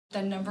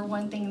The number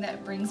one thing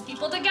that brings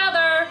people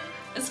together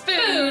is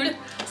food.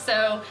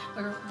 So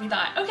we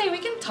thought, okay, we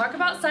can talk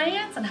about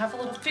science and have a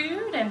little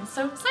food, and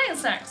so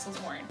Science Snacks was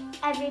born.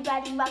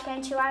 Everybody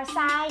welcome to our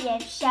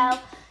science show,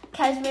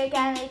 cause we're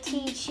gonna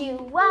teach you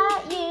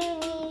what you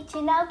need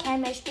to know.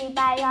 Chemistry,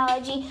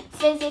 biology,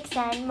 physics,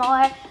 and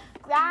more.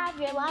 Grab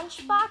your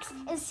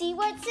lunchbox and see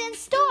what's in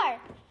store.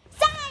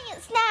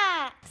 Science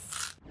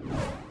Snacks!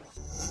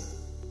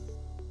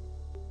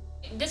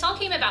 This all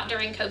came about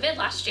during COVID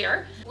last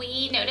year.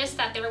 We noticed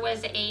that there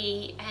was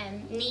a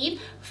need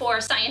for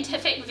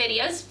scientific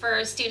videos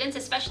for students,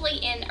 especially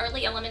in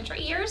early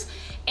elementary years.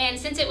 And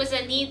since it was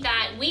a need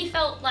that we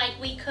felt like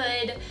we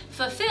could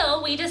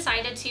fulfill, we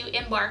decided to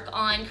embark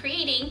on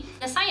creating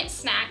the Science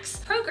Snacks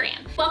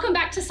program. Welcome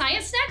back to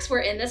Science Snacks. We're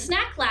in the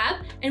snack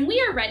lab, and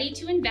we are ready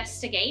to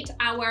investigate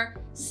our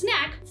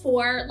snack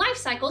for life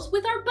cycles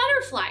with our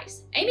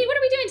butterflies. Amy, what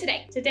are we doing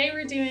today? Today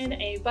we're doing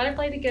a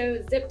butterfly to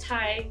go zip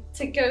tie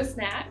to go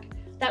snack.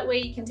 That way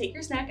you can take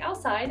your snack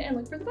outside and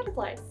look for the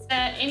butterflies.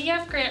 The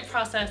NEF grant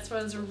process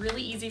was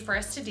really easy for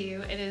us to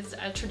do. It is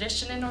a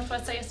tradition in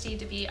Northwest ISD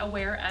to be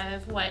aware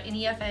of what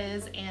NEF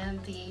is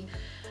and the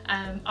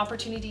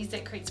opportunities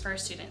it creates for our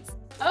students.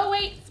 Oh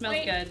wait,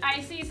 smells good.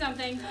 I see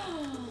something.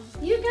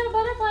 You've got a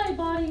butterfly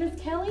body, Miss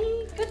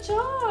Kelly. Good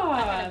job.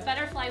 I got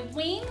butterfly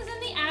wings in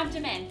the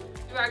abdomen.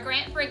 Through our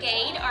grant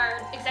brigade,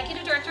 our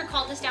executive director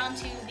called us down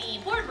to the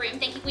boardroom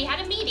thinking we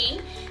had a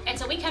meeting, and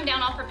so we come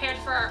down all prepared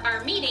for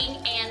our meeting,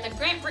 and the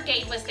grant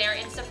brigade was there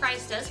and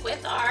surprised us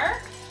with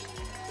our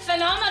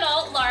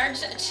phenomenal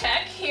large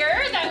check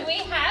here that we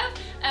have.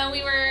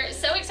 We were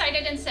so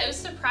excited and so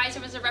surprised.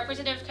 There was a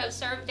representative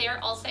co-serve there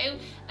also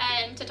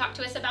to talk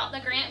to us about the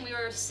grant, and we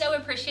were so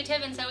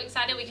appreciative and so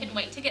excited we couldn't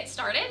wait to get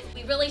started.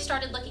 We really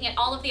started looking at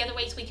all of the other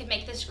ways we could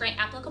make this grant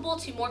applicable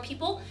to more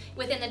people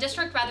within the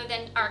district rather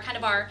than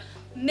our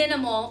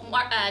minimal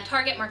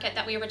target market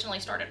that we originally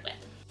started with.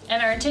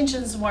 And our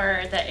intentions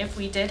were that if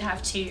we did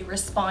have to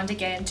respond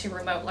again to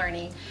remote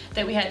learning,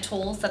 that we had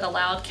tools that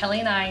allowed Kelly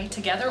and I,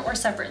 together or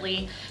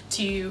separately,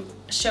 to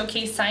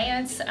showcase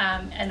science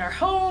in our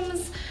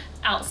homes,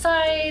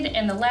 outside,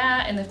 in the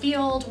lab, in the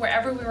field,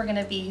 wherever we were going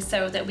to be,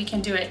 so that we can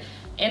do it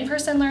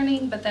in-person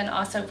learning, but then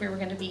also if we were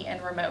going to be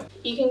in remote.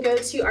 You can go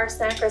to our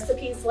snack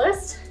recipes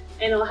list,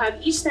 and it'll have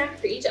each snack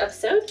for each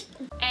episode.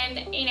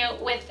 And you know,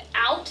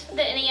 without the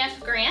NEF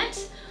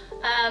grant,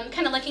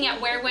 kind of looking at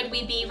where would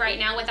we be right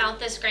now without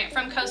this grant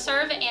from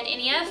CoServe and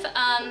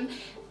NEF,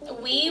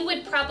 we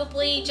would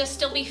probably just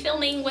still be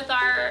filming with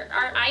our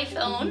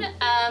iPhone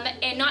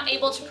and not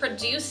able to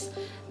produce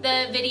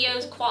the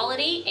video's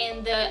quality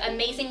and the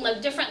amazing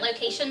different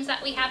locations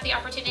that we have the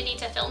opportunity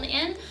to film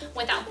in.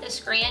 Without this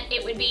grant,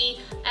 it would be,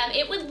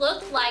 it would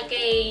look like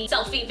a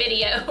selfie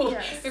video,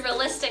 yes,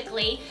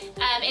 realistically,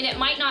 and it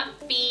might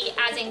not be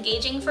as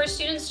engaging for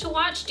students to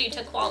watch due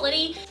to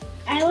quality.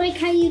 I like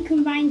how you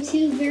combine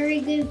two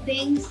very good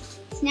things,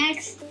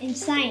 snacks and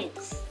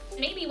science.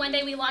 Maybe one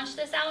day we launch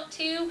this out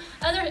to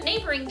other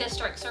neighboring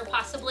districts, or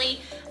possibly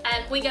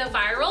we go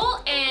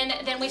viral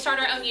and then we start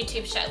our own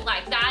YouTube show.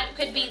 Like that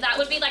would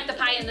be like the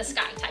pie in the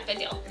sky type of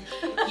deal.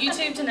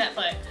 YouTube to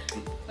Netflix.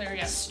 There we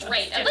go.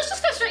 Straight. Let's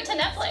just go straight to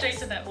Netflix. Straight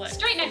to Netflix.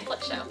 Straight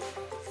Netflix show.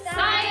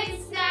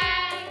 Science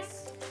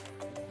Snacks.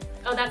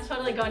 Oh, that's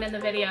totally going in the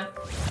video.